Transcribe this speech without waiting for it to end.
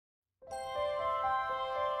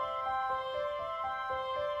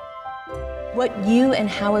What you and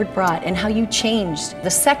Howard brought and how you changed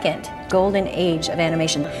the second golden age of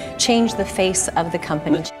animation, changed the face of the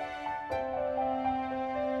company.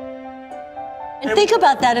 And think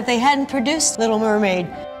about that, if they hadn't produced Little Mermaid,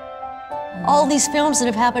 all these films that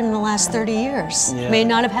have happened in the last 30 years may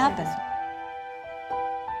not have happened.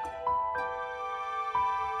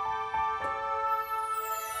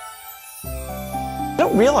 I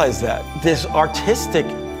don't realize that this artistic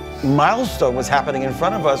milestone was happening in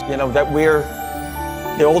front of us, you know, that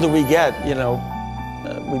the older we get, you know,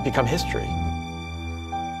 we become history.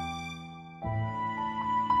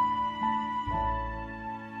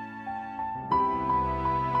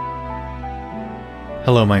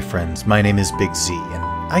 Hello, my friends. My name is Big Z, and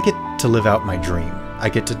I get to live out my dream. I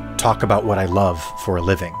get to talk about what I love for a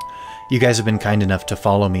living. You guys have been kind enough to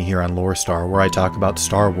follow me here on Lore Star, where I talk about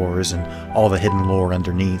Star Wars and all the hidden lore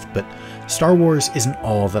underneath, but Star Wars isn't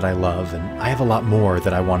all that I love, and I have a lot more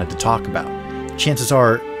that I wanted to talk about. Chances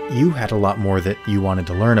are, you had a lot more that you wanted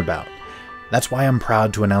to learn about. That's why I'm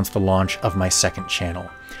proud to announce the launch of my second channel.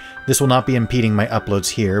 This will not be impeding my uploads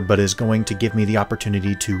here, but is going to give me the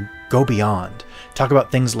opportunity to go beyond, talk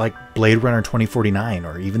about things like Blade Runner 2049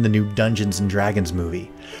 or even the new Dungeons & Dragons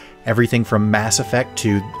movie. Everything from Mass Effect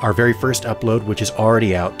to our very first upload, which is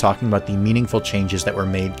already out, talking about the meaningful changes that were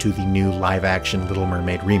made to the new live-action Little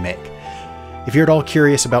Mermaid remake. If you're at all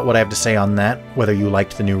curious about what I have to say on that, whether you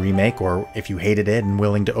liked the new remake or if you hated it and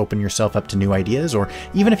willing to open yourself up to new ideas, or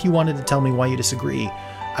even if you wanted to tell me why you disagree,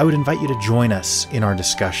 I would invite you to join us in our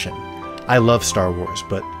discussion. I love Star Wars,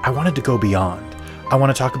 but I wanted to go beyond. I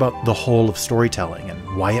want to talk about the whole of storytelling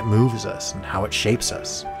and why it moves us and how it shapes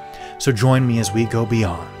us. So join me as we go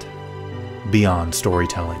beyond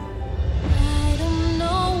storytelling.